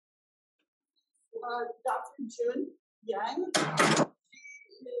Dr. Jun Yang.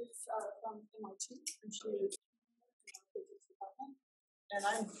 She is from MIT, and she is in our physics department. And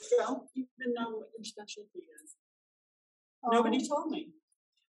I don't even know what your specialty is. Nobody told me.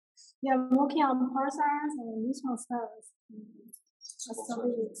 Yeah, I'm working on pulsars and neutron stars. All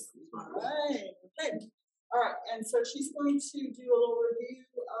right. Okay. All right. And so she's going to do a little review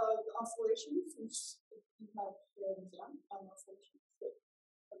of the oscillations, since you have the exam on oscillations that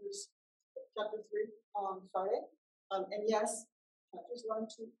covers chapter 3 on Friday. And yes, chapters 1,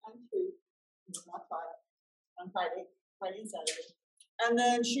 2, and 3, not 5, on Friday and Saturday. And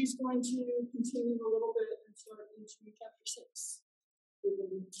then she's going to continue a little bit and start into chapter 6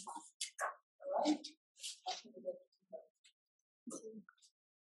 within time. All right?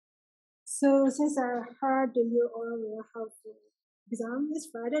 So since I heard you all will have exam this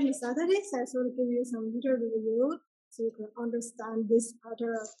Friday and Saturday, so I will give you some little review so you can understand this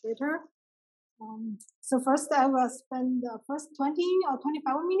pattern better. So first I will spend the first 20 or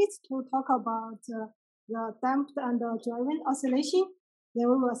 25 minutes to talk about the damped and driving oscillation. Then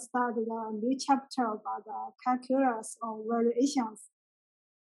we will start the new chapter about the calculus of variations.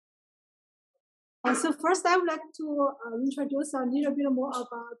 So first I would like to introduce a little bit more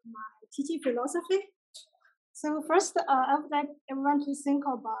about my teaching philosophy. So first I would like everyone to think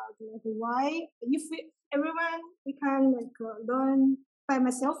about why, if we can learn by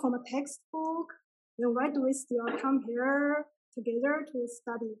myself from a textbook, then why do we still come here together to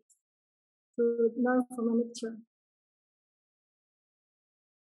study, to learn from a lecture?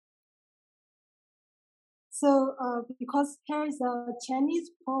 So because here is a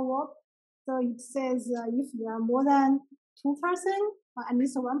Chinese proverb, so it says if there are more than 2 persons, at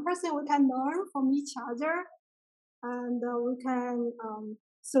least 1 person, we can learn from each other, and we can.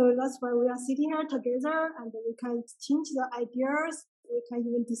 So that's why we are sitting here together, and we can exchange the ideas. We can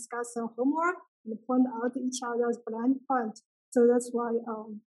even discuss some homework and point out each other's blind point. So that's why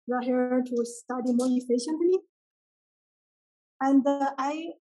we are here to study more efficiently. And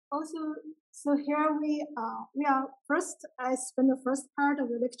I also. So here we are first. I spend the first part of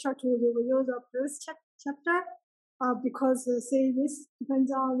the lecture to review the previous chapter, because say this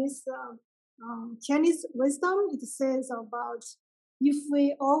depends on this Chinese wisdom. It says about if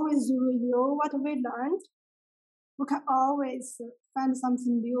we always review what we learned, we can always find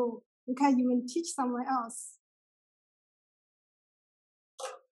something new. We can even teach someone else.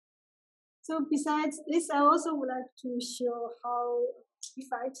 So besides this, I also would like to show how, if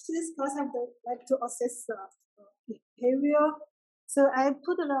I teach this class, I would like to assess the behavior. So I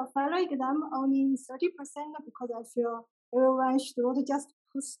put the final exam only 30% because I feel everyone should not just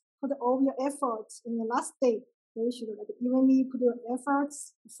put all your efforts in the last day. You should evenly put your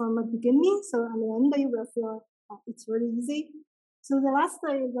efforts from the beginning. So at the end, you will feel it's really easy. So the last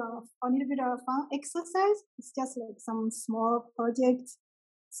day is a little bit of a fun exercise. It's just like some small project.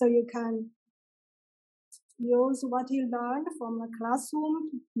 So you can use what you learned from the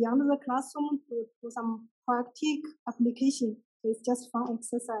classroom beyond the classroom to some practical application. So it's just fun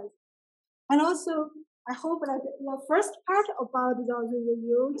exercise. And also, I hope that the first part about the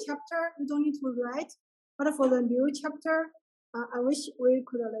review chapter, you don't need to write. But for the new chapter, I wish we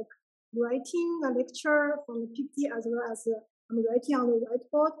could writing the lecture from the PPT as well as I'm writing on the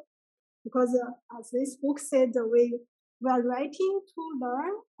whiteboard, because as this book said, we are writing to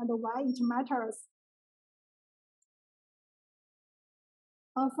learn and why it matters.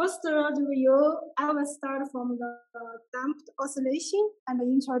 First review, I will start from the damped oscillation and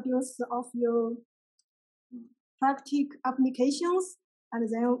introduce a few practical applications, and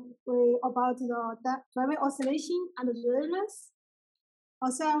then we about the driving oscillation and the resonance.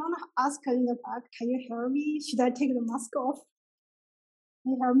 Also, I want to ask in the back, can you hear me? Should I take the mask off?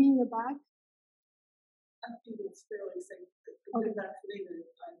 Can you hear me in the back? I think it's fairly safe. Okay. Vaccinated,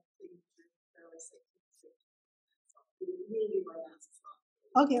 I think it's fairly safe. So we really wear masks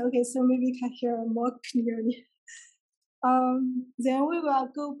on. Okay, so maybe you can hear more clearly. Then we will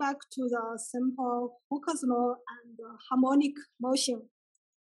go back to the simple Hooke's law and harmonic motion.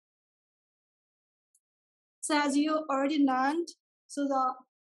 So as you already learned, so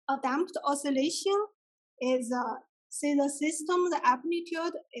the damped oscillation is, say the system, the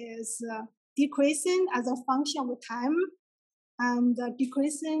amplitude is decreasing as a function of time and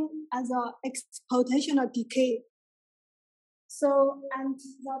decreasing as an exponential decay. So, and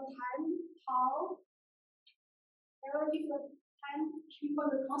the time tau, if the time equal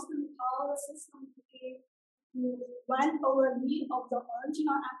the constant tau, the system will be 1 over v of the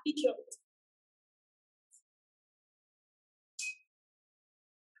original amplitude.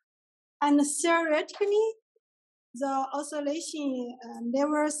 And theoretically, the oscillation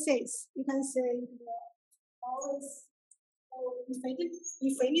never ceases. You can say always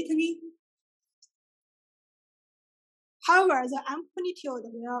infinitely. However, the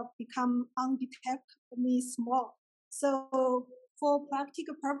amplitude will become undetectably small. So for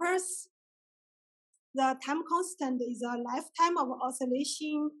practical purpose, the time constant is a lifetime of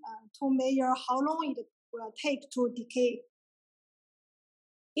oscillation to measure how long it will take to decay.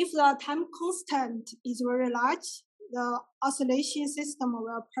 If the time constant is very large, the oscillation system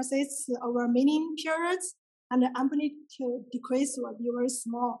will persist over many periods and the amplitude decrease will be very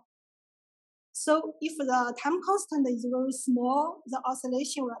small. So if the time constant is very small, the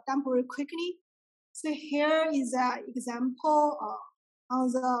oscillation will dump very quickly. So here is an example on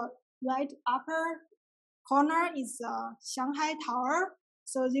the right upper corner is Shanghai Tower.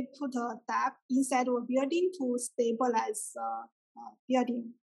 So they put a dam inside a building to stabilize the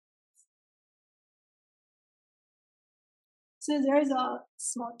building. So there is a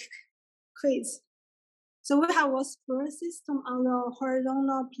small quiz. So we have a spur system on the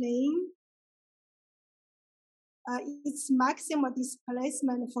horizontal plane. Its maximum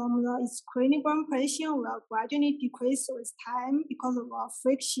displacement from the equilibrium position will gradually decrease with time because of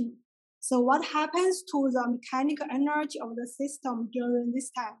friction. So what happens to the mechanical energy of the system during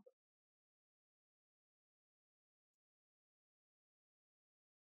this time?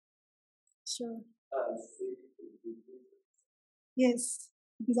 Sure. Yes,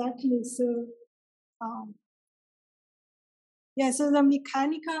 exactly. So, so the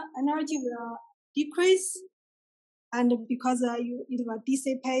mechanical energy will decrease, and because it will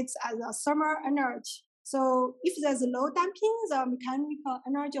dissipate as a thermal energy. So if there's low damping, the mechanical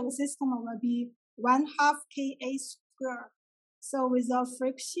energy of the system will be 1/2 Ka squared. So with the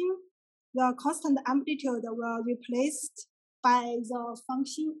friction, the constant amplitude will be replaced by the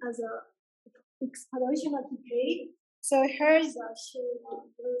function as a exponential decay. So here is a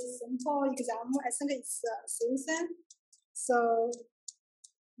very simple example. I think it's Simpson. So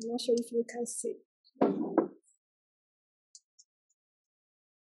I'm not sure if you can see.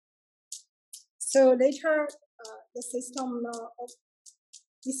 So later, the system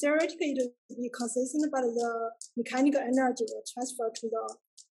theoretically it will be consistent, but the mechanical energy will transfer to the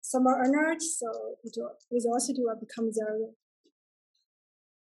thermal energy, so viscosity will become zero.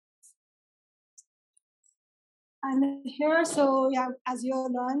 And here, so yeah, as you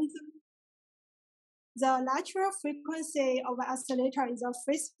learned, the natural frequency of an oscillator is the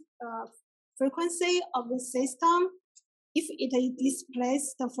frequency of the system if it is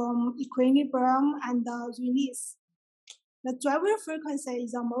displaced from equilibrium and release. The driver frequency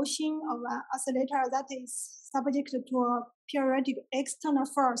is a motion of an oscillator that is subject to a periodic external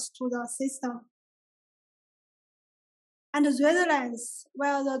force to the system. And the resonance,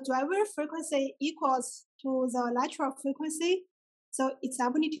 where the driver frequency equals to the natural frequency, so its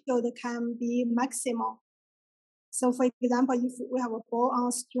amplitude can be maximal. So for example, if we have a ball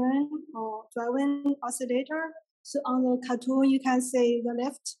on string or driving oscillator, so on the cartoon you can see the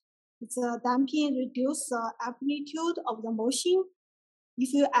left, it's a damping reduce the amplitude of the motion.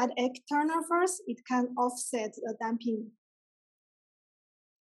 If you add external force, it can offset the damping.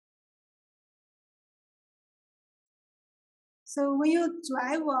 So when you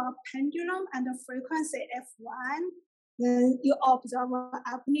drive a pendulum and the frequency F1, then you observe an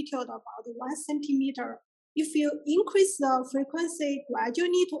amplitude about 1 centimeter. If you increase the frequency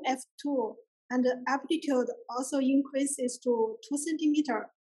gradually to F2, and the amplitude also increases to 2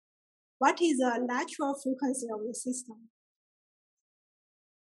 centimeter, what is the natural frequency of the system?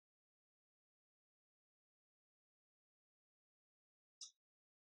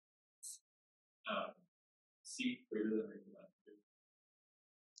 C greater than or equal to 2.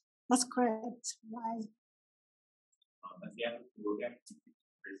 That's correct. Why? That's the amplitude will get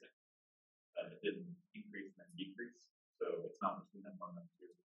increasing. It didn't increase and then decrease. So it's not between them 1 and 2.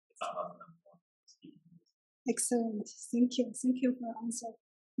 It's not less than 1. Excellent. Thank you. Thank you for the answer.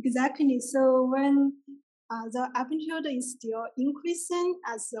 Exactly. So when the amplitude is still increasing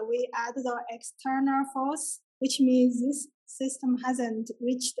as we add the external force, which means this system hasn't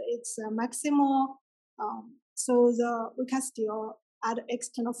reached its maximal. So we can still add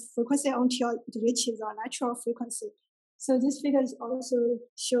external frequency until it reaches the natural frequency. So this figure also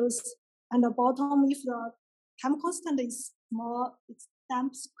shows on the bottom, if the time constant is small, it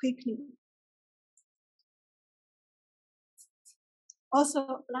damps quickly.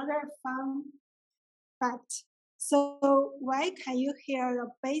 Also, another fun fact. So why can you hear the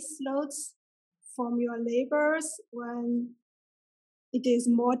bass notes from your neighbors when it is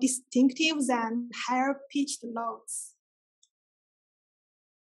more distinctive than higher pitched notes?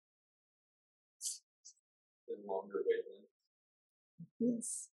 longer wavelengths.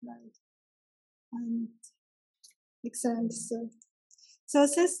 Yes, right. And excellent. So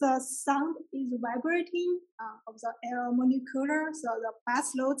since the sound is vibrating of the air molecular, so the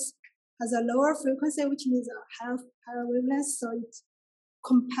bass notes has a lower frequency, which means a higher wavelength. So it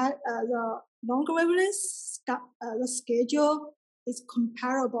the longer wavelength, the schedule is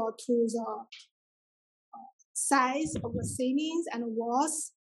comparable to the size of the ceilings and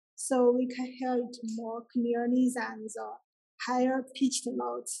walls. So we can hear it more clearly than the higher pitched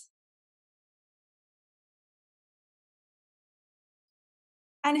notes.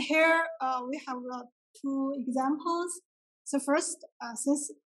 And here we have two examples. So first,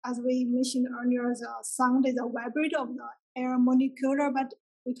 since as we mentioned earlier, the sound is a vibrate of the air molecular, but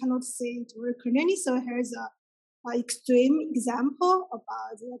we cannot see it very clearly. So here's a extreme example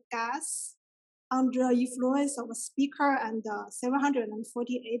about the gas under influence of a speaker and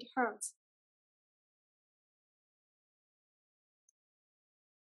 748 hertz.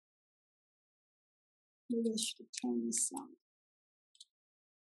 Maybe I should turn this on.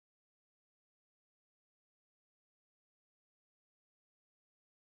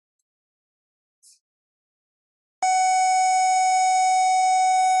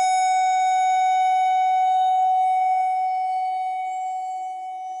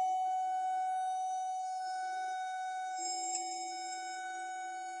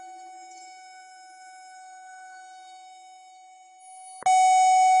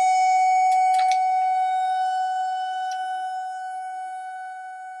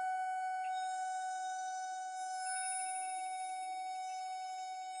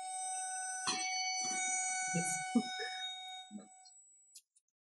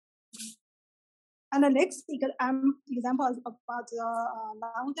 And the next example is about the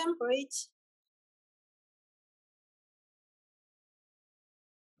London Bridge.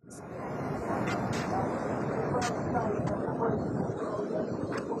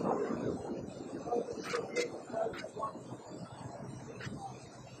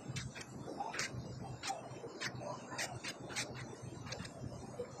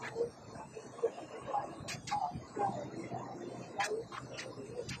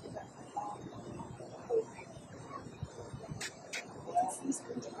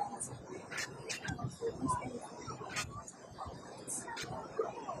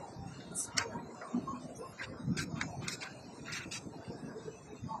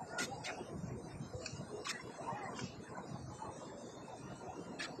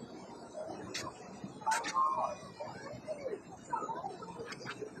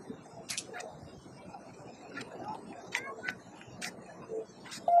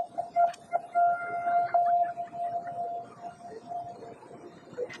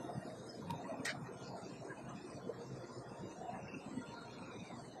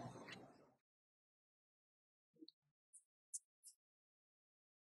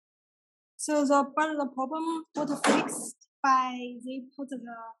 So the problem got fixed by they put the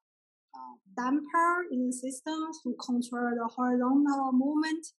damper in the system to control the horizontal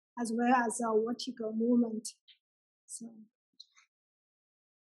movement as well as the vertical movement. So,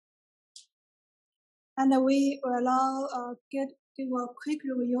 and we will now give a quick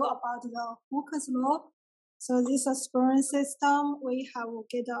review about the Hooke's law. So this spring system, we have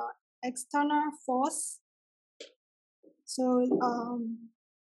get an external force. So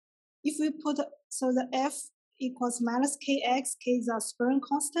if we put, so the F equals minus Kx, K is a spring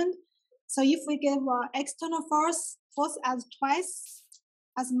constant. So if we give external force as twice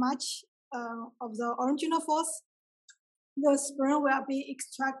as much of the original force, the spring will be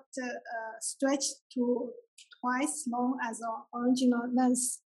stretched to twice long as the original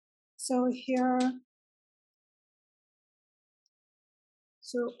length. So here,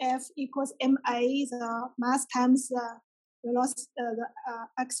 so F equals ma, the mass times the velocity, the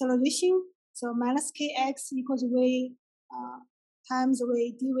acceleration. So minus kx equals v times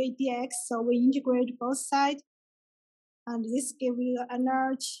v dy dx. So we integrate both sides, and this gives you the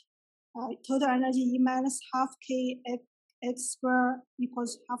energy, total energy E minus half k x squared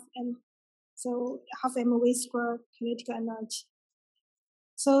equals half m. So half mv squared kinetic energy.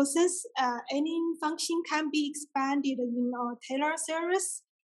 So since any function can be expanded in our Taylor series,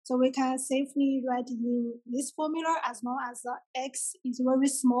 so we can safely write in this formula as long as the x is very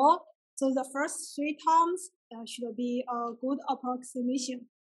small. So the first three terms should be a good approximation.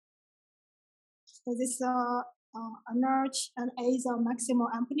 So this energy and A is a maximum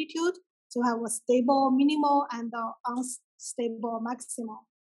amplitude. So have a stable minimal and unstable maximum.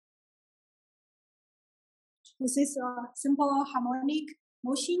 This is a simple harmonic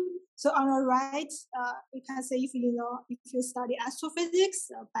motion. So on the right, you can say if you study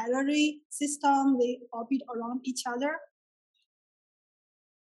astrophysics, binary system, they orbit around each other.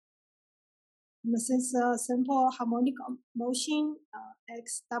 And since simple harmonic motion,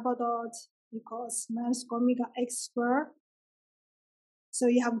 x double dot equals minus omega x squared. So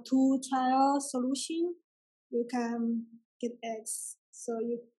you have two trial solution, you can get x. So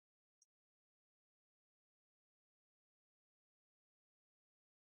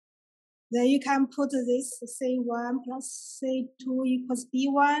then you can put this C1 plus C2 equals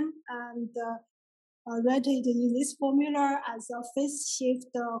B1 and write it in this formula as a phase shift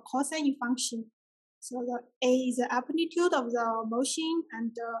cosine function. So the A is the amplitude of the motion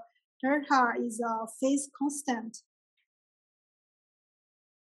and delta is a phase constant.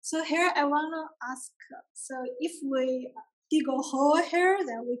 So here I want to ask, so if we dig a hole here,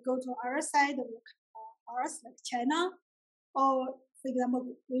 then we go to our side of Earth, like China, or for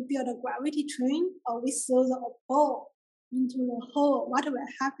example, we build a gravity train, or we throw the ball into the hole, what will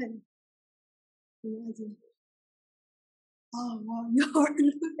happen? Imagine. Oh, wow, you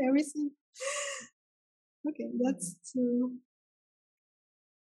learn everything. Okay, that's true.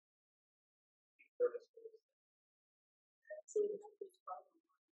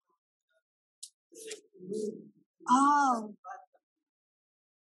 Oh,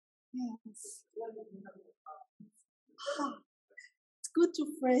 yes. It's good to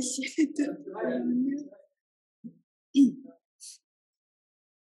fresh it. So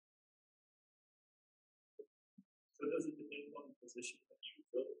does it depend on the position that you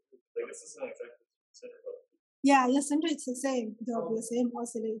build it? Like this is not exactly the center of it. Yeah, the center is the same. It will be the same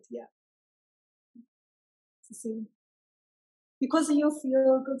oscillate. Yeah, it's the same. Because if you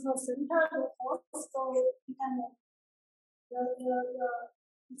go to the center, the force, so you can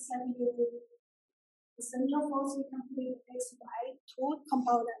the center force you can put x y two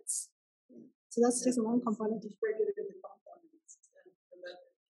components. So that's just one component. Just break it into components and let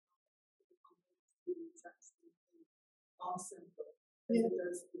it be exactly all simple. Yeah. It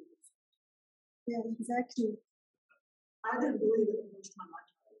does. Yeah, exactly. I didn't believe it the first time I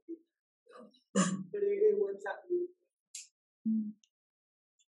tried it, but it works out really good.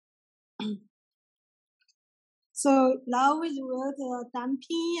 So now we will the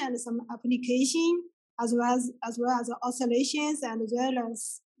damping and some application as well as oscillations and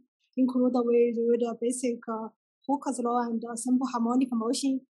resonance, include the basic Hooke's law and simple harmonic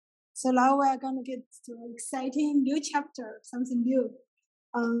motion. So now we are going to get to an exciting new chapter, something new.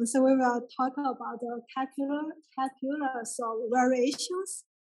 So we will talk about the calculus of variations.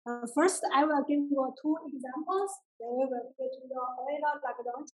 First, I will give you two examples. Then we will get to the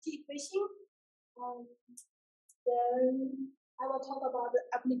Euler-Lagrange equation. Then I will talk about the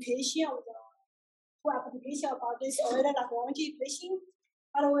application of about this Euler-Lagrange equation.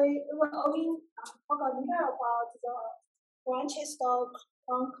 By the way, we will only talk a little about the branches of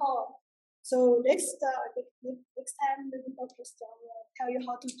Cron. So next time, maybe Dr. Stone will tell you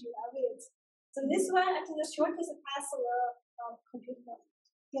how to derive it. So this one, actually, the shortest path will computer.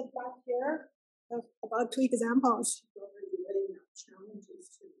 Get back here about two examples.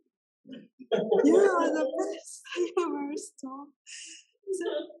 Challenges too. Yeah, the best.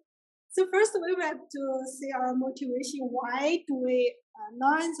 So first we have to see our motivation. Why do we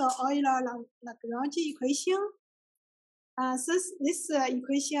learn the Euler-Lagrange equation? Since this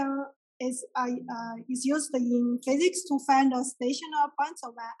equation is used in physics to find the stationary points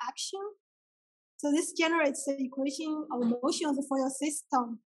of an action. So this generates the equation of motions for your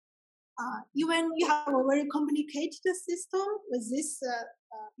system. Even you have a very complicated system with this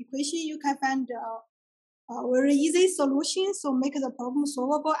equation, you can find a very easy solution. So make the problem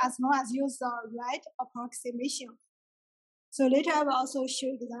solvable as long as you use the right approximation. So later I will also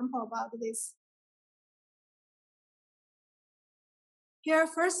show example about this. Here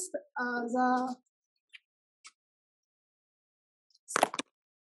first,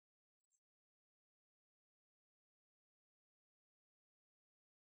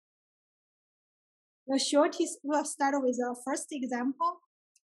 the shortest, we'll start with the first example.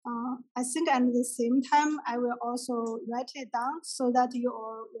 I think at the same time, I will also write it down so that you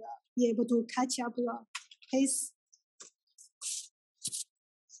all will be able to catch up the pace.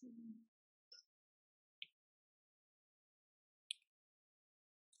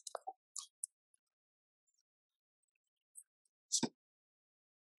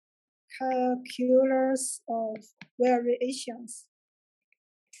 Calculus of variations.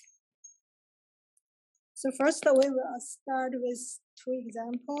 So first we will start with two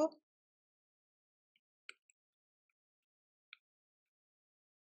examples.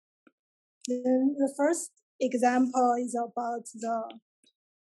 Then the first example is about the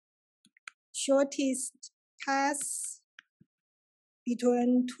shortest path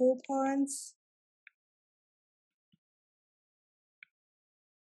between 2 points.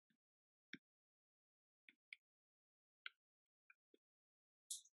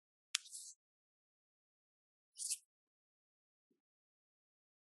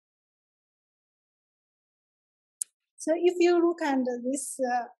 So if you look at this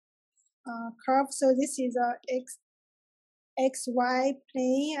curve, so this is a xy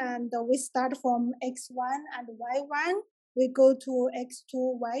plane, and we start from x1 and y1. We go to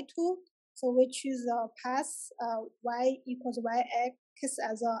x2, y2. So we choose a path y equals yx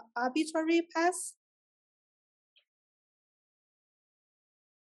as an arbitrary path.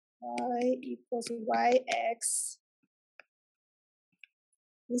 Y equals yx.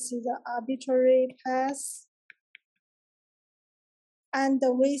 This is an arbitrary path. And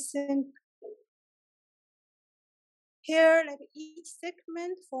we think here, like each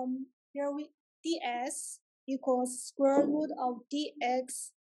segment from here, ds equals square root of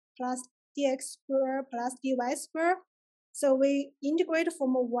dx plus dx squared plus dy squared. So we integrate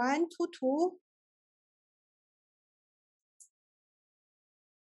from 1 to 2.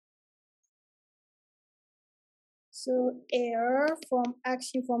 So error from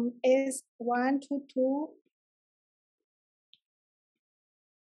action from S1 to 2.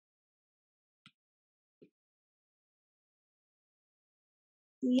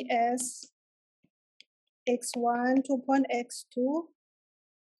 ds x1 2.x2.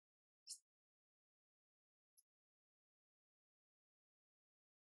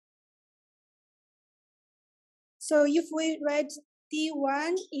 So if we write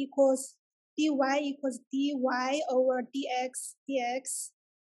d1 equals dy equals dy over dx,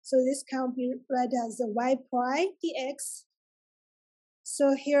 so this can be read as the y prime dx.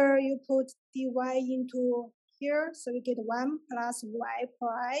 So here you put dy into here, so we get 1 plus y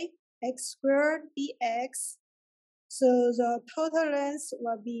prime x squared dx. So the total length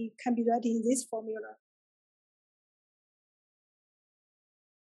can be read in this formula.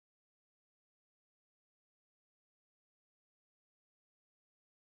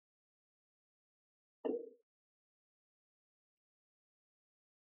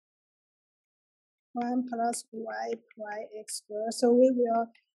 One plus y prime x squared. So we will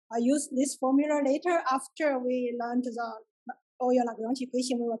use this formula later after we learned the Euler Lagrange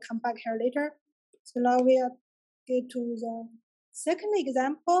equation. We will come back here later. So now we are get to the second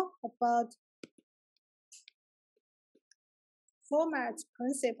example about format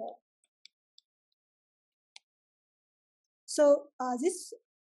principle. So this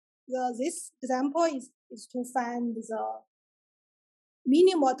example is to find the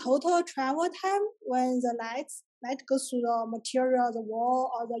minimal total travel time when the light goes through the material, the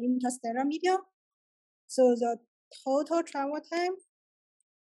wall, or the interstellar medium. So the total travel time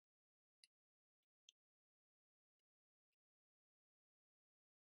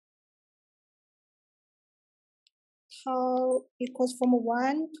tau equals from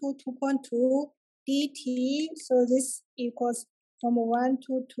 1 to 2.2 dt. So this equals from 1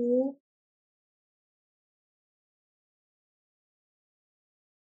 to 2.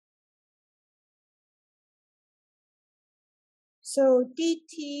 So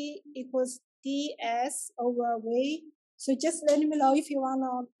dt equals ds over v. So just let me know if you want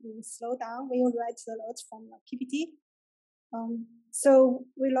to slow down when you write the notes from the PPT. So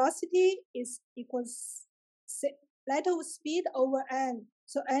velocity is equals light speed over n.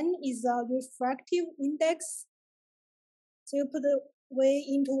 So n is the refractive index. So you put the v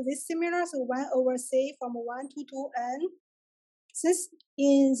into this similar, so 1 over c from 1 to 2n. Since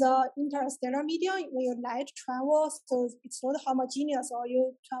in the interstellar medium, when you light travels, so it's not homogeneous, or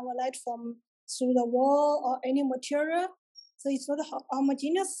you travel light from through the wall or any material, so it's not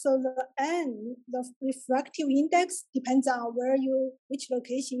homogeneous. So the n, the refractive index, depends on which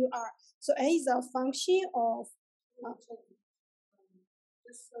location you are. So n is a function of.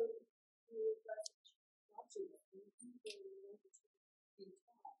 Just so you watching it,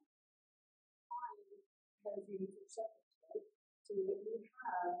 has units of seconds, right? So what you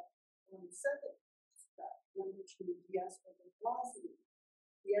have on the second step, number 2, ds with the velocity.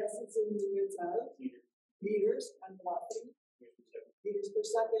 Ds is in units of meters and velocity. Meters per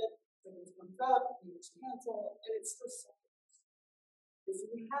second, seconds comes up, meters cancel, and it's still seconds. Because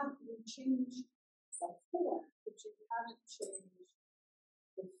you changed the form, but you haven't changed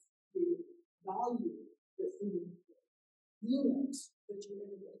the value, the unit that you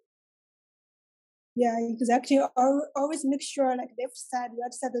integrate. Yeah, exactly. Always make sure like left side,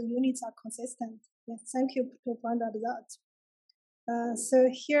 right side, the units are consistent. Yeah, thank you to find out that. So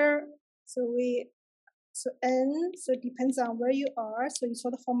here, so n, so it depends on where you are. So it's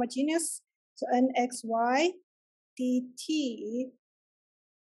sort of homogeneous. So nxy dt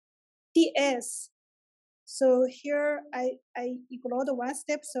ds. So here I ignored one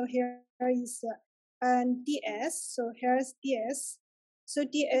step. So here is ds. So here's ds. So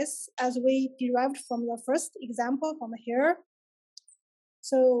ds, as we derived from the first example from here.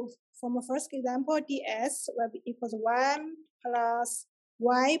 So from the first example, ds will be equals 1 plus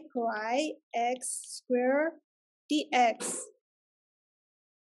y pi x squared dx.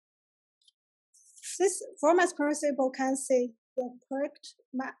 This format principle can say the correct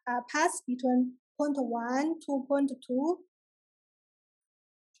path between point 1 to point 2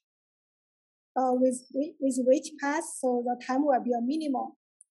 with which path, so the time will be a minimum.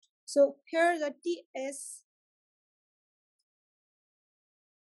 So here the ds.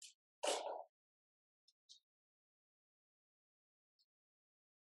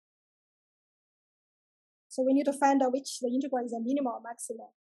 So we need to find out which the integral is a minimum or maximum.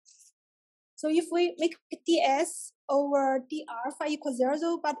 So if we make ds over d alpha equals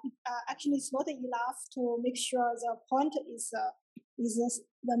 0, but actually it's not enough to make sure the point is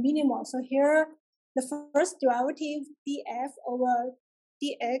the minimum. So here the first derivative df over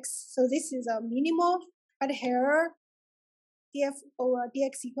dx, so this is a minimum, but here df over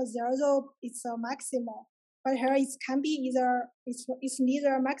dx equals 0, it's a maximum. But here it can be either, it's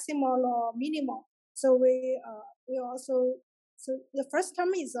neither maximal or minimal. So we also, so the first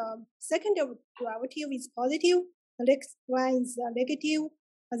term is second derivative is positive, the next one is negative,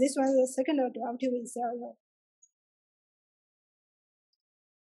 and this one, the second derivative is 0.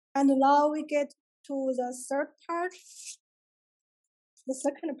 And now we get to the third part. The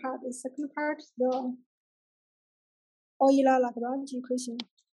second part, the Euler-Lagrange equation.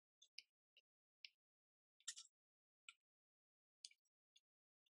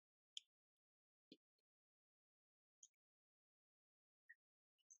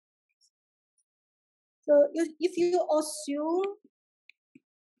 So if you assume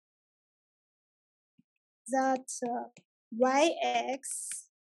that yx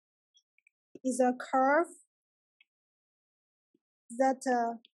is a curve that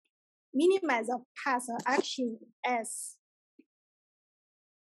minimizes the path action s,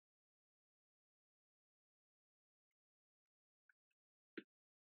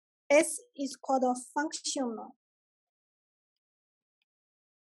 s is called a functional.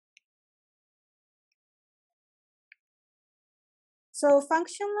 So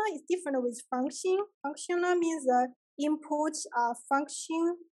functional is different with function. Functional means the inputs are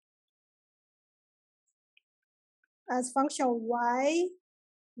function as function y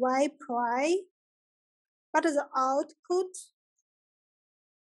prime, but the output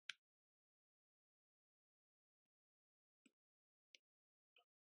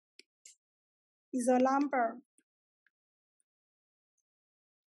is a number.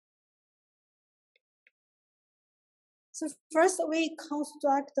 So first we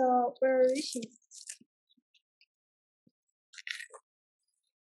construct the variation.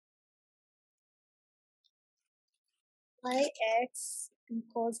 Yx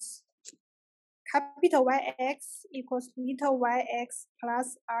equals capital Yx equals little yx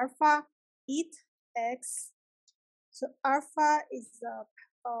plus alpha it x. So alpha is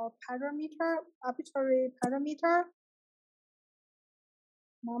a parameter, arbitrary parameter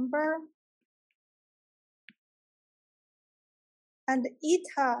number, and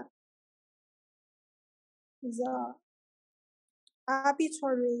eta is a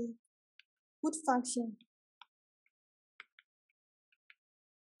arbitrary good function.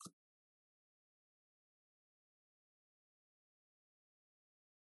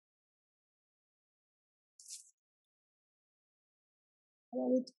 I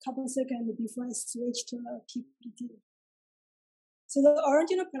will wait a couple seconds before I switch to the PPT. So the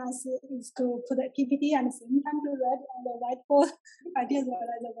original plan is to put the PPT and at the same time to write on the whiteboard. I didn't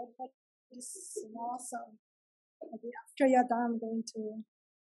realize the whiteboard is small, so after you're done, I'm going to.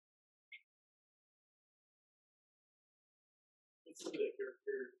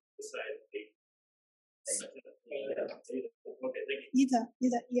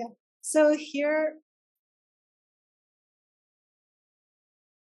 Yeah. So here.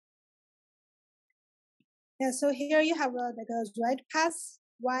 Yeah, so here you have like a right path,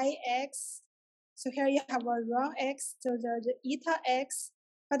 yx. So here you have a wrong x, so there's eta x,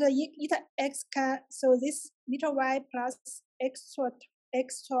 but the eta x can, so this little y plus extra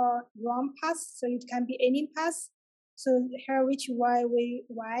wrong path, so it can be any path. So here which y we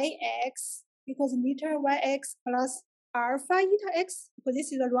yx, because little yx plus alpha eta x, because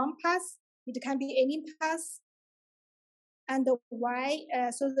this is a wrong path, it can be any path. And the y,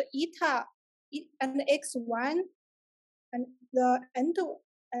 so the eta and x1 and the end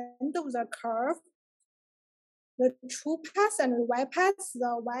end of the curve, the true path and the y path,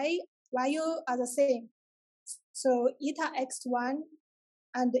 the y value are the same. So eta x1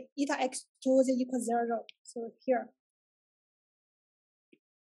 and eta x2 is equal 0. So here.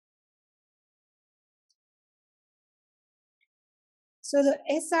 So the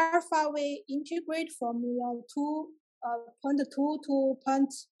S alpha we integrate from 2.2 to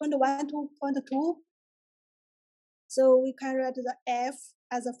 0.1 to 0.2. So we can write the f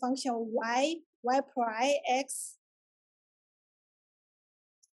as a function of y prime x.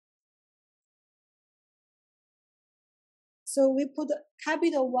 So we put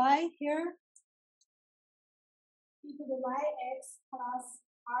capital Y here. We put yx plus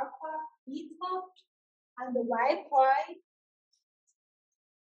alpha beta and y prime.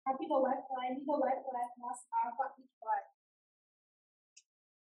 Capital Y prime, little y prime plus alpha beta.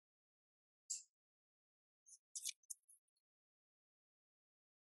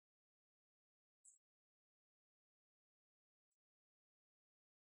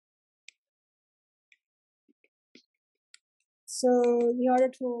 So in order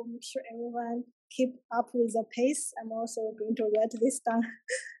to make sure everyone keep up with the pace, I'm also going to write this down.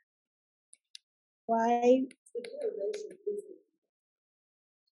 Y.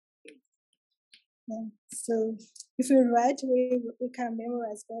 Yeah. So if we write, we can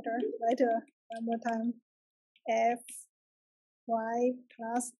memorize better. Write one more time. F y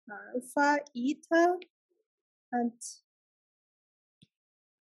plus alpha eta and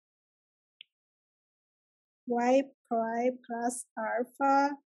y prime plus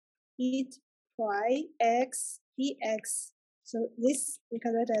alpha et prime x dx. So this we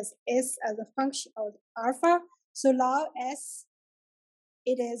can write as s as a function of alpha. So now s,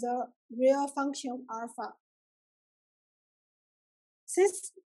 it is a real function of alpha.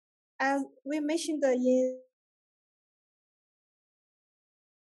 Since as we mentioned in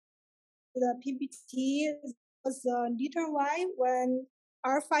the PPT was little y when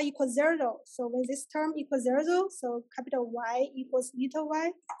alpha equals 0. So when this term equals 0, so capital Y equals little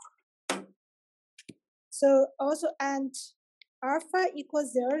y. So also and alpha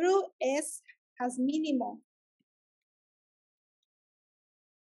equals 0, S has minimum.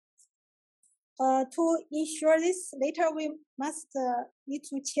 To ensure this, later we must need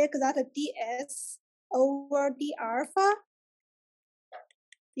to check that ds over d alpha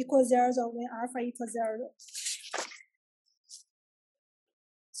equals 0 when alpha equals 0.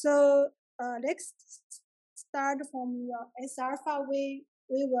 So let's start from the S alpha. We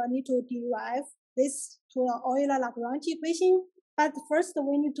will need to derive this to the Euler-Lagrange equation. But first,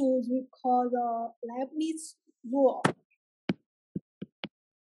 we need to recall the Leibniz rule.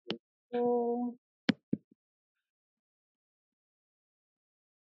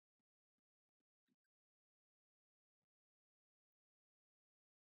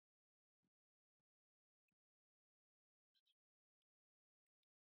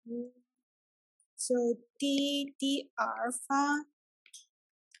 So d alpha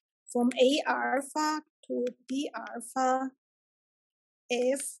from A alpha to D alpha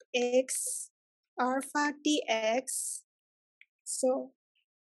f x alpha dx. So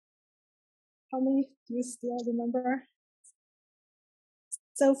how many do you still remember?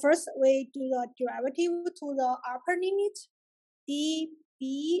 So first we do the derivative to the upper limit d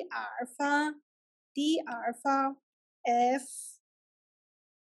b alpha d alpha f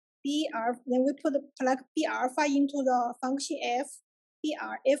b alpha. Then we plug b alpha into the function f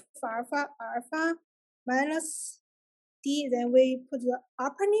f alpha alpha minus d. Then we put the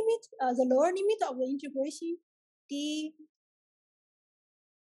upper limit, the lower limit of the integration d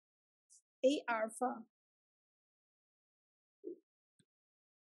a alpha.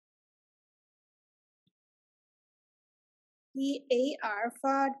 D a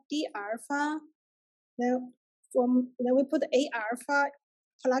alpha d alpha. Then we put a alpha,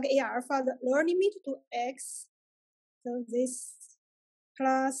 plug a alpha the lower limit to x. So this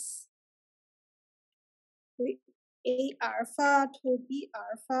plus a alpha to b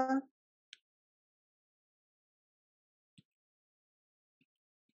alpha.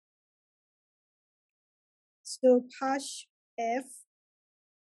 So partial f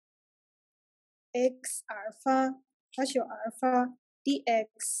x alpha partial alpha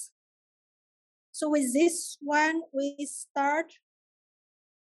dx. So with this one, we start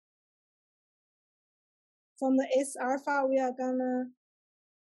from the S alpha. We are gonna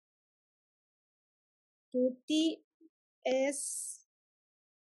do ds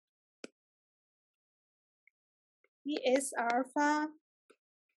alpha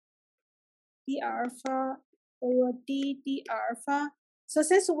d alpha over d alpha. So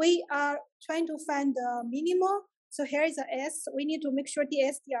since we are trying to find the minimum, So here is a S. We need to make sure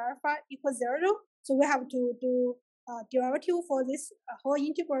ds d alpha equals 0. So we have to do derivative for this whole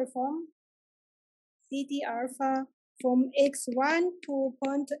integral form. dd alpha from x1 to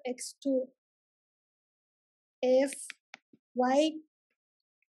point x2. F y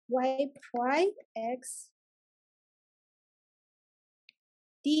prime x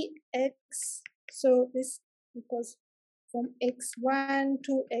dx. So this equals from x1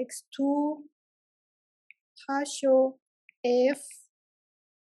 to x2 partial f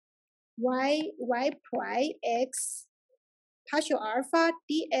y prime x partial alpha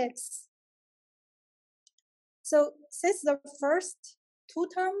dx. So since the first two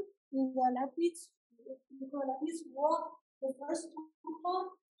terms in the Leibniz rule, the first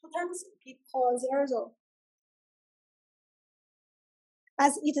two terms equal 0.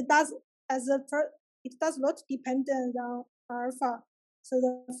 As it does not depend on alpha. So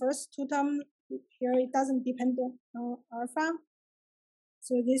the first two terms here, it doesn't depend on alpha.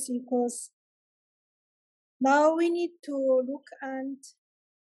 So this equals. Now we need to look at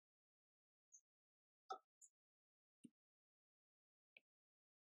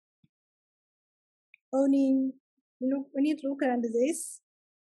we need to look at this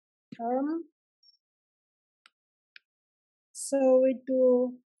term. So we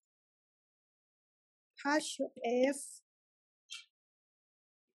do partial f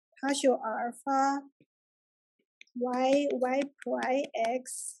partial alpha y prime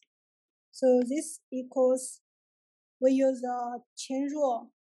x. So this equals, we use the chain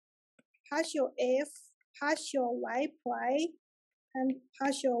rule, partial f partial y prime and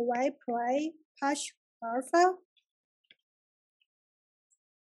partial y prime partial alpha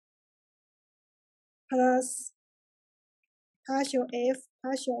plus partial f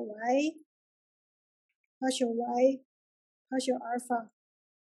partial y partial alpha.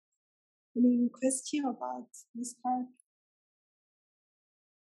 Any question about this part?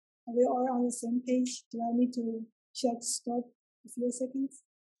 Are we all on the same page? Do I need to just stop a few seconds?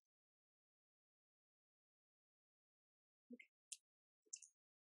 Okay.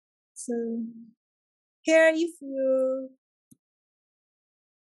 So here, if you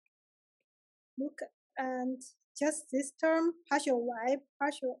look at just this term, partial y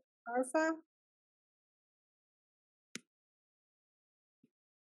partial alpha,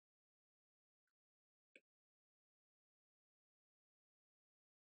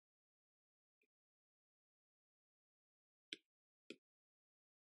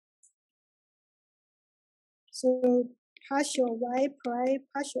 so partial y prime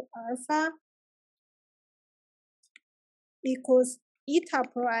partial alpha equals eta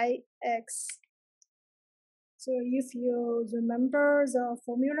prime x. So if you remember the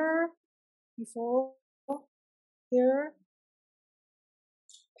formula before, here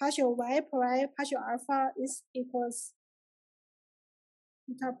partial y prime partial alpha is equals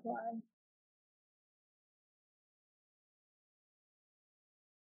eta prime.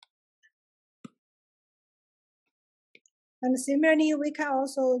 And similarly, we can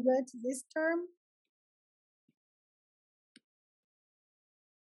also write this term.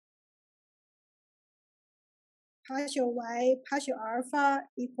 Partial y partial alpha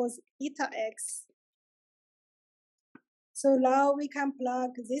equals eta x. So now we can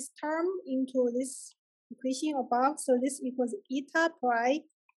plug this term into this equation above. So this equals eta prime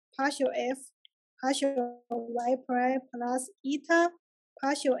partial f partial y prime plus eta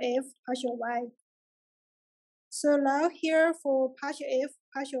partial f partial y. So now here for partial f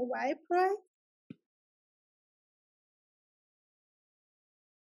partial y prime,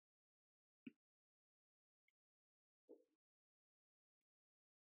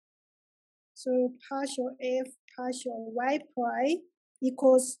 so partial f partial y prime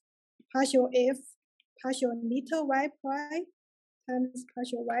equals partial f partial little y prime times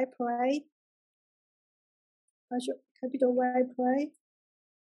partial y prime partial capital Y prime.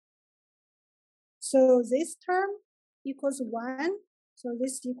 So this term equals 1. So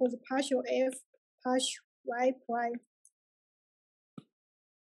this equals partial f partial y prime.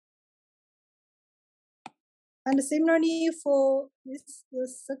 And similarly for this, the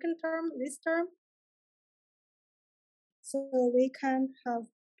second term, this term, so we can have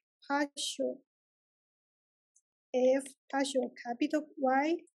partial f partial capital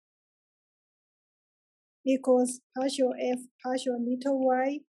Y equals partial f partial little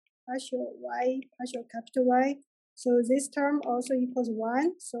y partial y partial capital Y. So this term also equals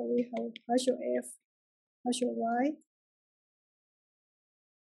 1. So we have partial f partial y.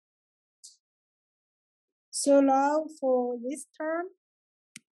 So now for this term,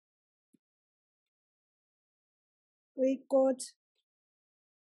 we got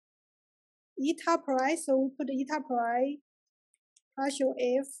eta price, so we put eta price partial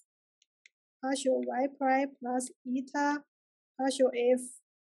f partial y price plus eta partial f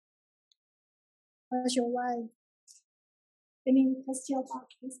partial y. Any question about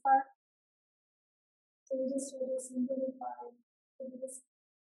this part? So we just try to simplify this.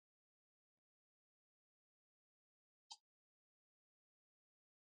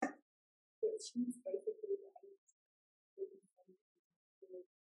 She's basically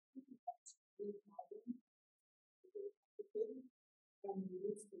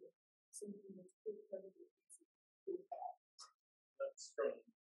That's from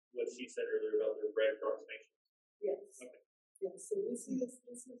what she said earlier about the red approximation. yes. Okay. Yes. So this is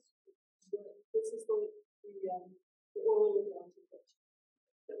what the Euler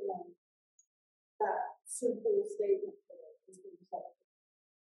quantification. That simple statement there is being solved.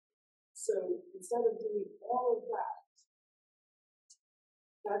 So instead of doing all of that,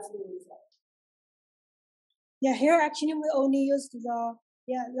 that's the result. Yeah, here actually we only use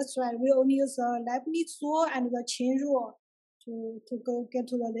that's right. We only use the Leibniz rule and the chain rule to go get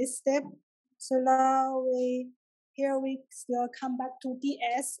to the this step. So now we still come back to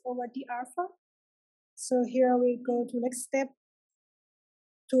ds over d alpha. So here we go to next step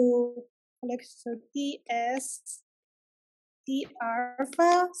to collect so ds d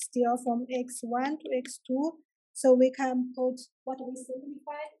alpha still from x1 to x2. So we can put what we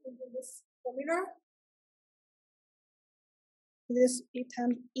simplified into this formula. This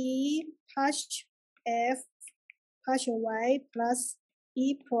times e partial f partial y plus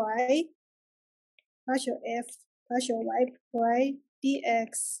e prime partial f partial y prime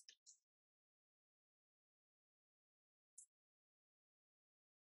dx.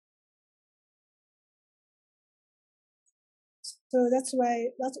 So that's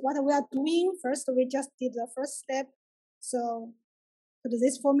what we are doing. First, we just did the first step. So put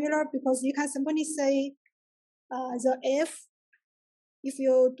this formula because you can simply say the f. If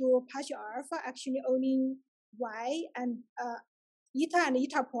you do partial alpha, actually only y and eta and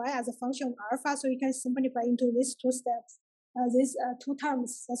eta prime as a function of alpha, so you can simplify into these two steps, these two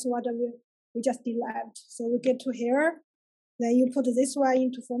terms. That's what we just derived. So we get to here, then you put this y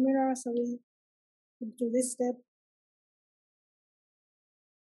into formula, so we do this step.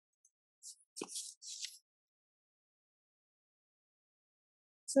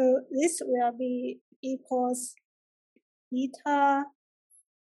 So this will be equals eta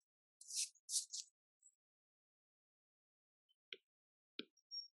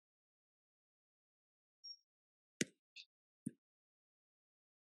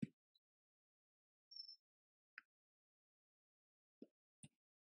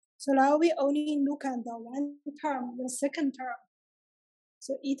So now we only look at the one term, the second term.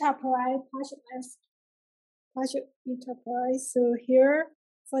 So eta prime partial f partial eta prime. So here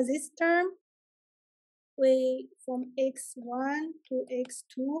for this term, we from x1 to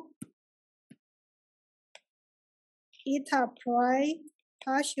x2, eta prime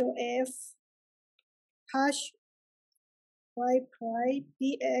partial f partial y prime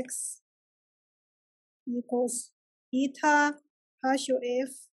dx equals eta partial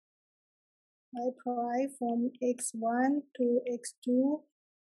f y prime from x1 to x2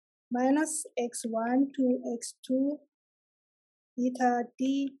 minus x1 to x2 eta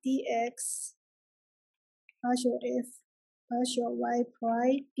d dx partial f partial y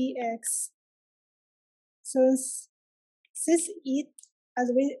prime dx. So since it, as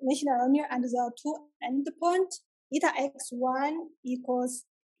we mentioned earlier, and the two endpoints, eta x1 equals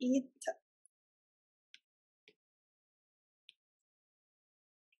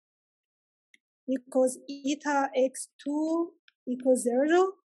eta x2 equals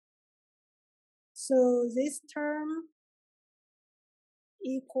 0. So this term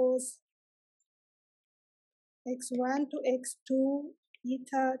equals x1 to x2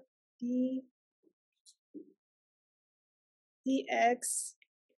 eta d dx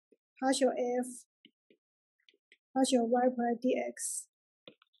partial f partial y prime dx.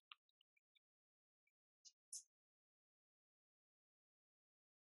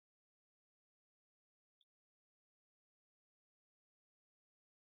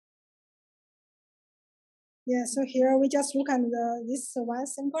 Yeah, so here we just look at this one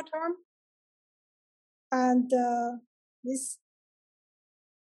simple term and this.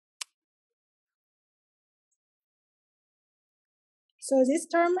 So this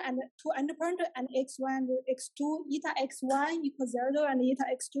term and two endpoint and x1 to x2, eta x1 equals 0 and eta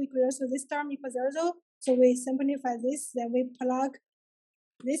x2 equals 0. So this term equals 0. So we simplify this, then we plug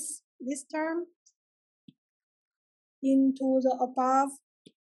this term into the above.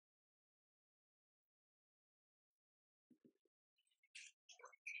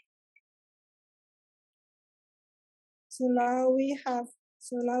 So now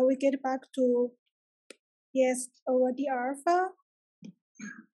we get back to ds over d alpha.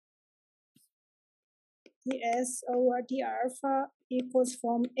 ds over d alpha equals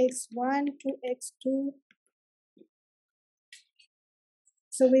from x1 to x2.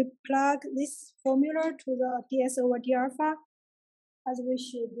 So we plug this formula to the ds over d alpha as we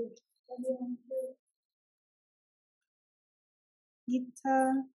should do.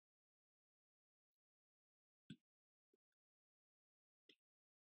 Eta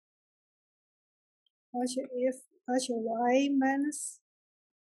partial f partial y minus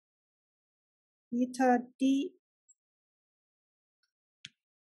eta d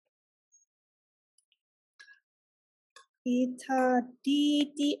eta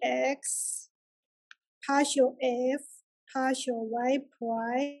d dx partial f partial y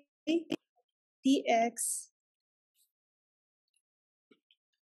prime dx.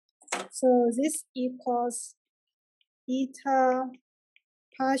 So this equals eta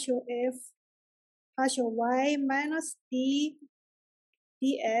partial f partial y minus d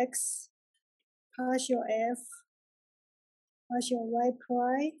dx partial f partial y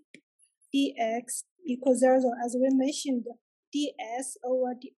prime dx equals 0. As we mentioned, ds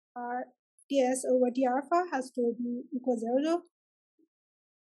over d alpha has to be equal 0.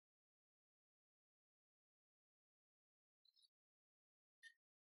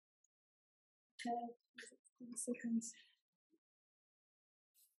 Okay, 10 seconds.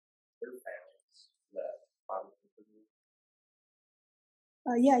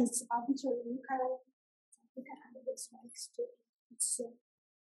 Yeah, it's arbitrary. You can add this next to it. So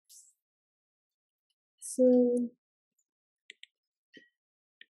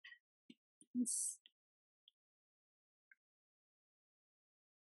yes.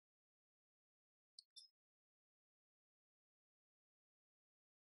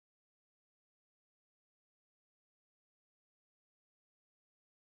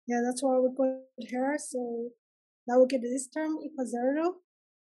 Yeah, that's why we put here. So now we get this term equals 0.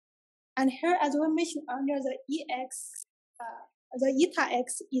 And here, as we mentioned earlier, the eta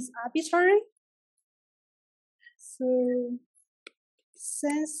x is arbitrary. So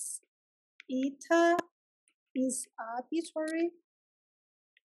since eta is arbitrary,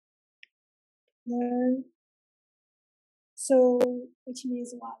 then so which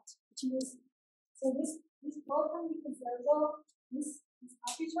means what? Which means so this bottom equals 0. This is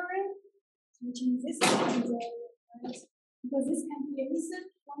arbitrary, which means this is 0, right? Because this can be anything.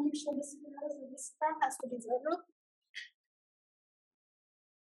 When you show the similarity, so this term has to be 0.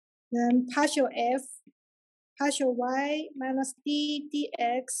 Then partial f partial y minus d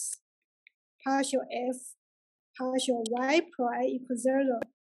dx partial f partial y prime equals 0.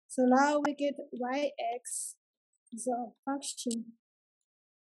 So now we get yx is a function.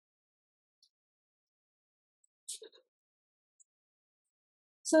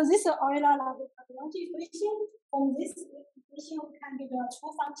 So this is Euler-Lagrange equation. From this equation, we can get a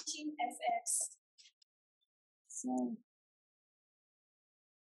true function fx. So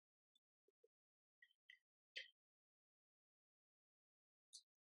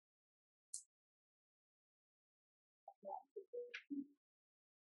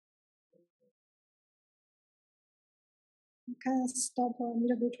you can stop a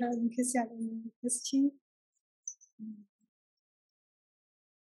little bit here in case you have any question.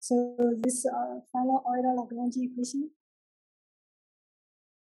 So this is our final Euler-Lagrange equation.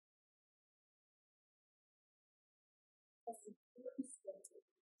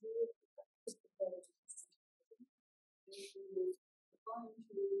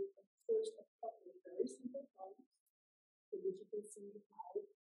 First, a couple of very simple problems so that you can see how it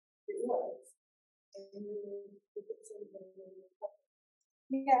works. And then we can say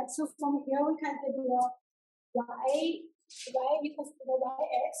yeah, so from here we can get the y equals to the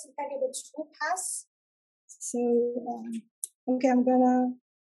yx, we can get the true path. So okay, I'm gonna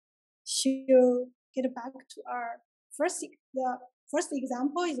get back to our the first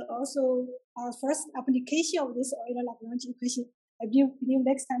example is also our first application of this Euler-Lagrange equation. I believe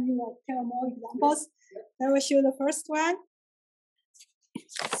next time you will tell more examples. I will show the first one.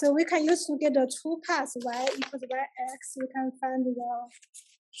 So we can use to get the true path y equals yx. We can find the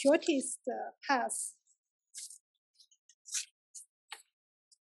shortest path.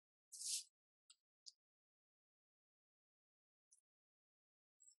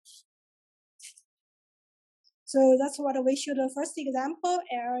 So that's what we show the first example.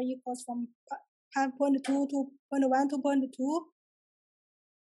 L equals from 0.2 to 0.1 to 0.2.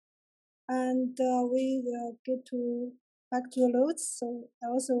 And we will get back to the loads. So I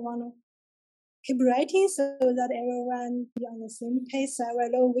also want to keep writing so that everyone be on the same page. So I will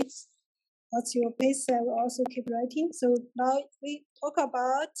know which what's your pace? I will also keep writing. So now we talk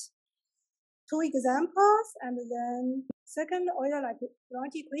about two examples, and then second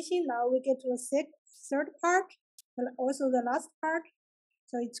Euler-Lagrange equation. Now we get to the third part, but also the last part.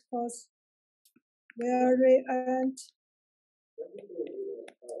 So it's called variant.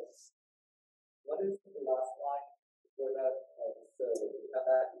 What is the last line before that? So we have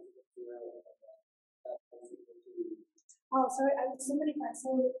that equal to 0 and then that is equal to. Oh, sorry, I will simplify.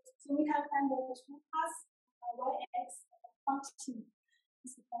 So we have kind of two paths, yx function.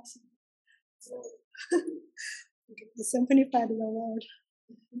 Is the function. So we simplified the word.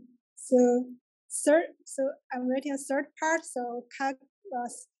 So I'm writing a third part. So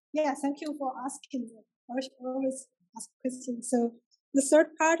yeah, thank you for asking. Always ask questions. So the third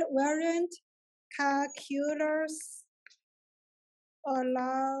part, variant calculus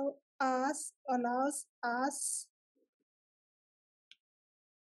allows us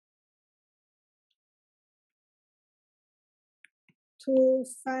to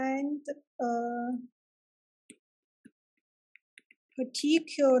find a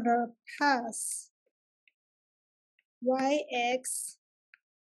particular path yx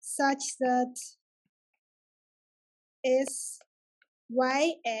such that is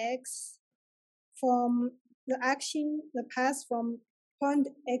yx from the path from point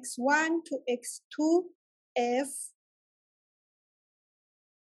x1 to x2 f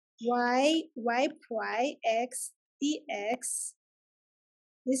y prime x dx.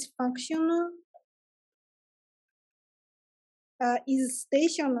 This function is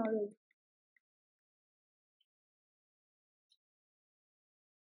stationary.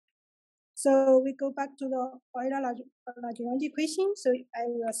 So we go back to the Euler-Lagrange equation. So I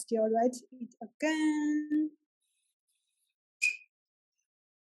will still write it again.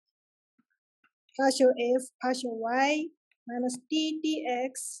 Partial f partial y minus d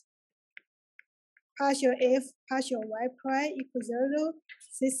dx partial f partial y prime equals 0.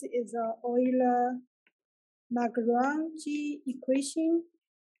 This is the Euler-Lagrange equation.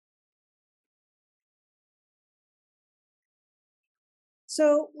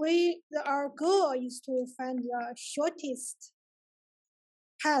 So our goal is to find the shortest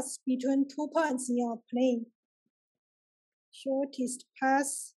path between 2 points in our plane. Shortest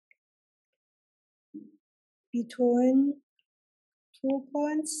path between 2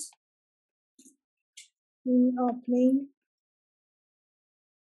 points in our plane.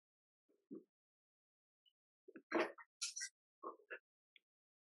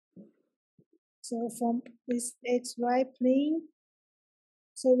 So from this xy plane,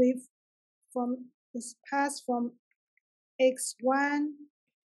 so from this path from x1,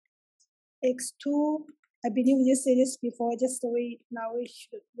 x2, I believe you said this before, just now we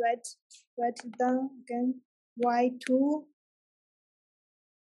should write it down again, y2.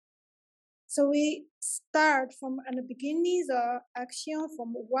 So we start from at the beginning the action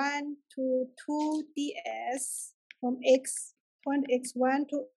from 1 to 2 ds from point x1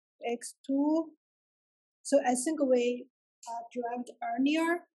 to x2. So I think we derived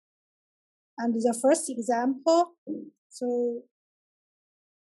earlier. And the first example, so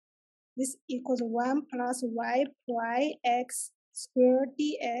this equals 1 plus y prime x squared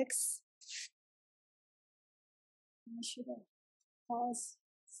dx. I should pause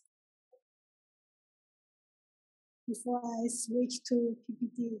before I switch to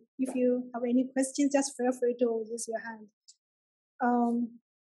PPT. If you have any questions, just feel free to raise your hand.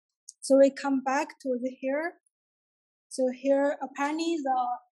 So we come back to here. So here, apparently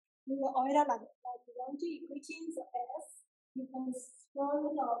the Euler-Lagrange equations of f, you can square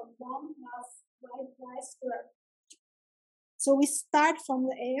root of 1 plus y squared. So we start from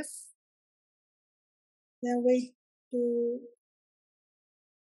the f, then we do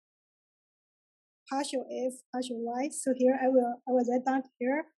partial f, partial y. So here I will write down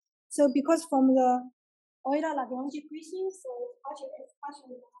here. So because from the Euler-Lagrange equation, so partial f, partial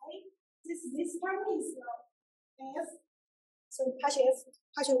y, this term is f. So partial f,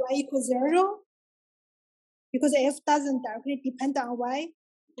 partial y equals 0 because f doesn't directly depend on y.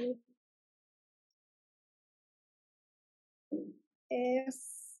 F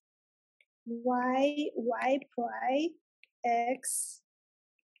y prime x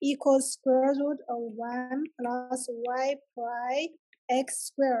equals square root of 1 plus y prime x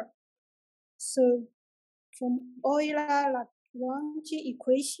squared. So from Euler-Lagrange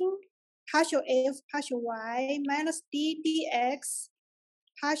equation, partial f partial y minus d dx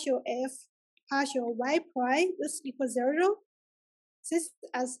partial f partial y prime is equals 0. This,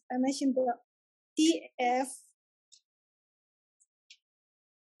 as I mentioned, the df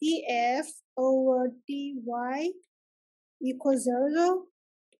over dy equals 0.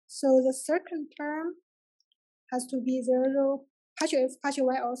 So the second term has to be 0, partial f partial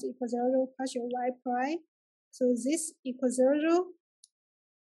y also equals 0, partial y prime. So this equals 0.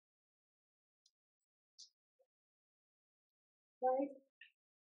 Right?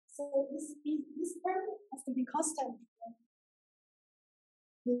 So this term has to be constant.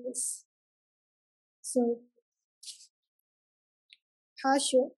 Yes. So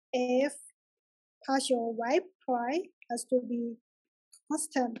partial f partial y prime has to be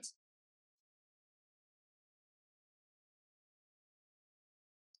constant.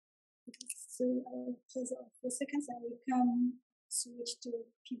 So I'll close off for seconds and we can switch to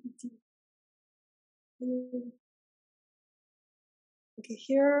PPT. Okay,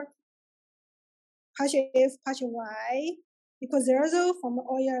 here partial f partial y equals 0 from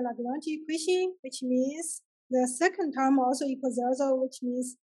Euler-Lagrange equation, which means the second term also equals 0, which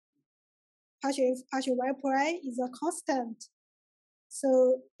means partial f partial y prime is a constant.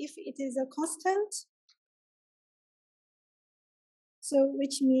 So if it is a constant, so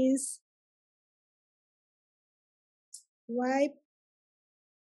which means y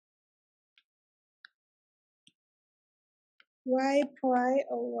prime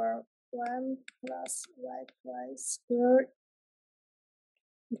over 1 plus y prime squared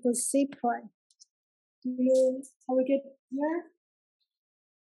equals c prime. Do you know how we get here?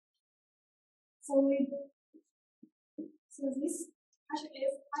 So this partial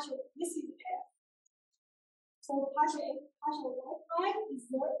f partial this is f. So partial f partial y prime is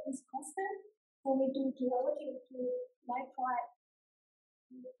constant. So we do derivative to y prime.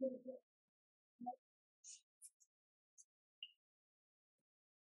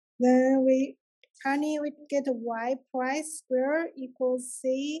 Then we get y prime square equals c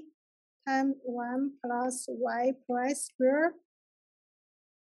times 1 plus y prime square.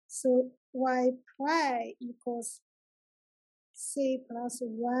 So y prime equals c plus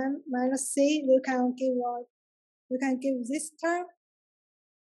 1 minus c. We can give this term.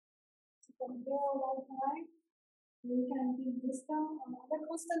 So from there, y prime, we can give this term another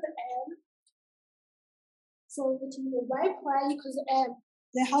constant m. So which means y prime equals m.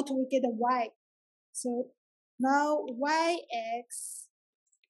 Then how do we get the y? So now yx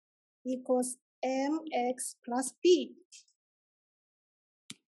equals mx plus b.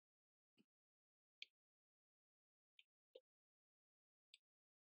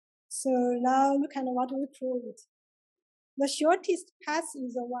 So now look at what we proved. The shortest path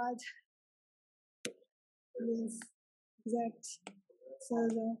is the what? Yes, exact. So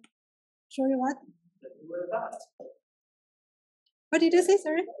show you what? What did you say,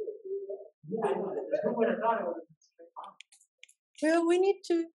 sorry? Well, we need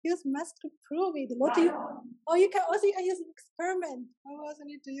to use math to prove it. What do you? Oh, you can also use experiment. I also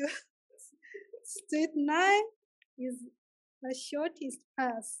need to use straight line is the shortest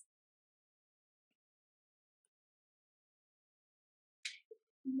path.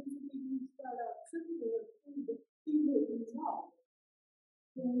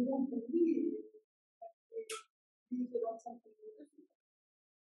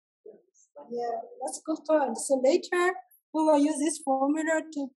 Yeah, that's a good point. So later we will use this formula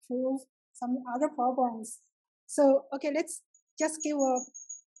to prove some other problems. So okay, let's just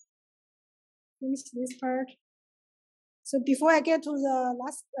finish this part. So before I get to the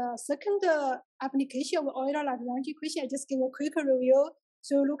last second application of Euler-Lagrange equation, I just give a quick review.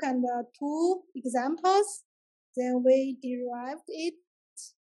 So look at the two examples. Then we derived it.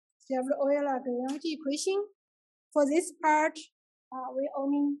 We have the Euler-Lagrange equation. For this part, we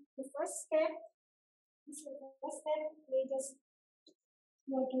only the first step. This is the first step. We just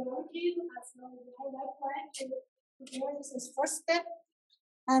derivative as well as y to this is first step,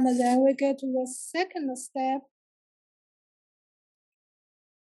 and then we get to the second step.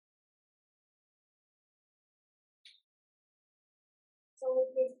 So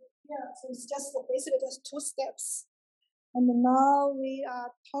so it's just basically just two steps. And now we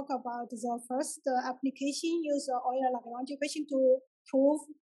talk about the first application. Use the Euler-Lagrange equation to prove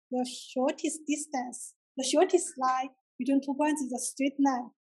the shortest distance. The shortest line between 2 points is a straight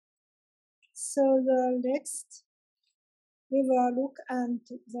line. So the next we will look at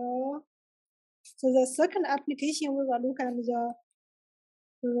the second application. We will look at the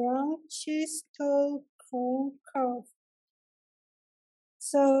Browne-Chastel-Cone curve.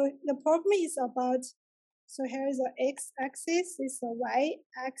 So the problem is about, so here is the x-axis, this is the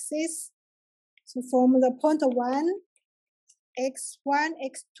y-axis. So from the point 1, x1,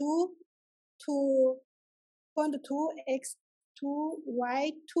 x2 to point 2, x2,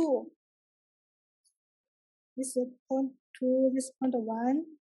 y2. This is point 2, this is point 1.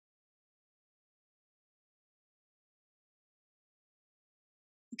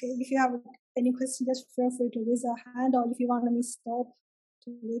 Okay, if you have any question, just feel free to raise a hand, or if you want me to stop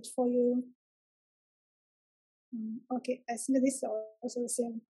to wait for you. Okay, I think this is also the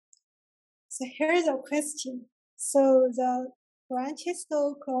same. So here's a question. So the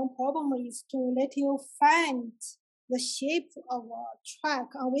Grantchester clone problem is to let you find the shape of a track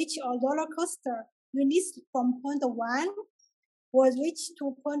on which a roller coaster released from point 1 was reached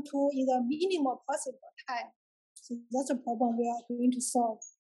to point 2 in the minimum possible time. So that's a problem we are going to solve.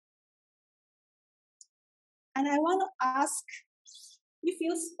 And I want to ask, if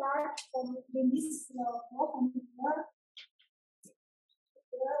you start from release from here,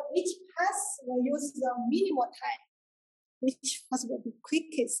 which path will use the minimal time? Which path will be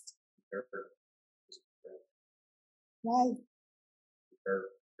quickest? Right.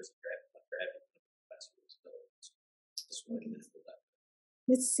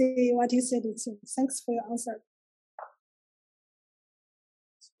 Let's see what you said. So thanks for your answer.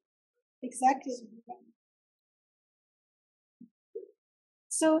 Exactly.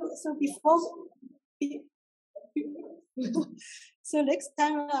 So before. So next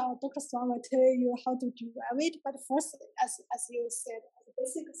time, Dr. Swan will tell you how to derive it. But first, as you said, the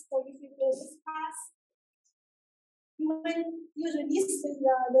basic. So if you go this path, when you release the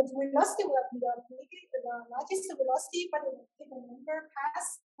velocity will be the largest velocity, but it will take a longer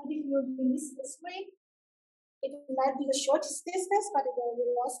path. But if you release this way, it might be the shortest distance, but the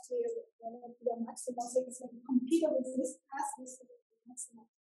velocity will be the maximum. So it's like compete with this path, this is the maximum.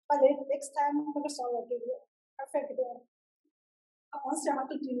 But then next time, Dr. Swan will give you a perfect answer how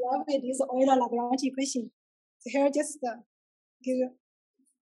to derive it is Euler-Lagrange equation. So here just give you.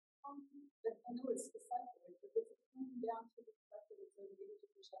 I know it's the cycle, but it's coming down to the fact that it's going to be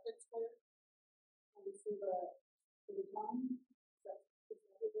the Shepherd square. And we see the time.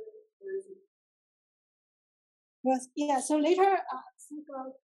 Well, yeah, so later, I think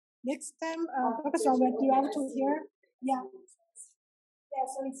next time, Dr. Swan will derive to here. Yeah. Yeah,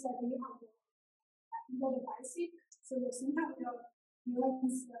 so it's like you have the basic. So the center will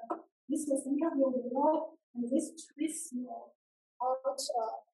this the center will and this twist will out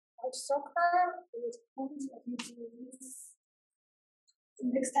circle with points that you do this. So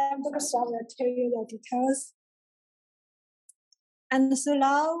next time, Dr. Swan will tell you the details. And so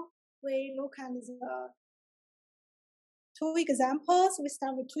now we look at the two examples. We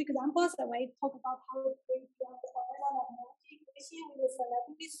start with two examples and we talk about how to create the Euler-Lagrange equation with the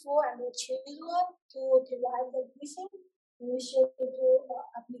Leibniz rule and the chain rule to derive the equation. We show you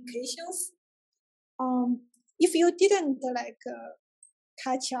applications. If you didn't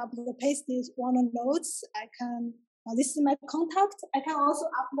catch up the pasted one notes, I can. This is my contact. I can also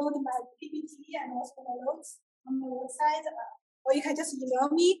upload my PPT and also my notes on my website, or you can just email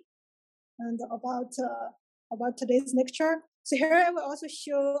me and about today's lecture. So here I will also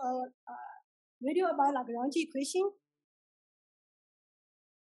show a video about Lagrange equation.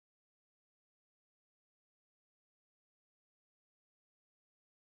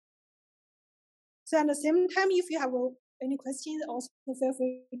 So at the same time, if you have any questions, also feel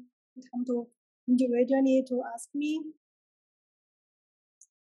free to come to individually to ask me.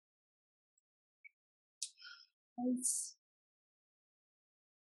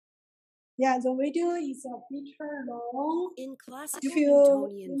 Yeah, the video is a bit long. In classical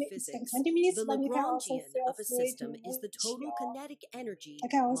Newtonian physics, 20 minutes, the Lagrangian of a system is the total kinetic energy I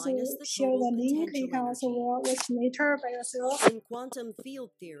can also minus the share total the link. potential You can also energy. watch later by yourself. In quantum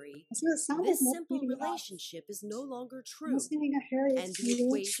field theory, This simple relationship is no longer true, and the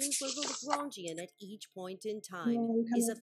equation equation for the Lagrangian at each point in time is a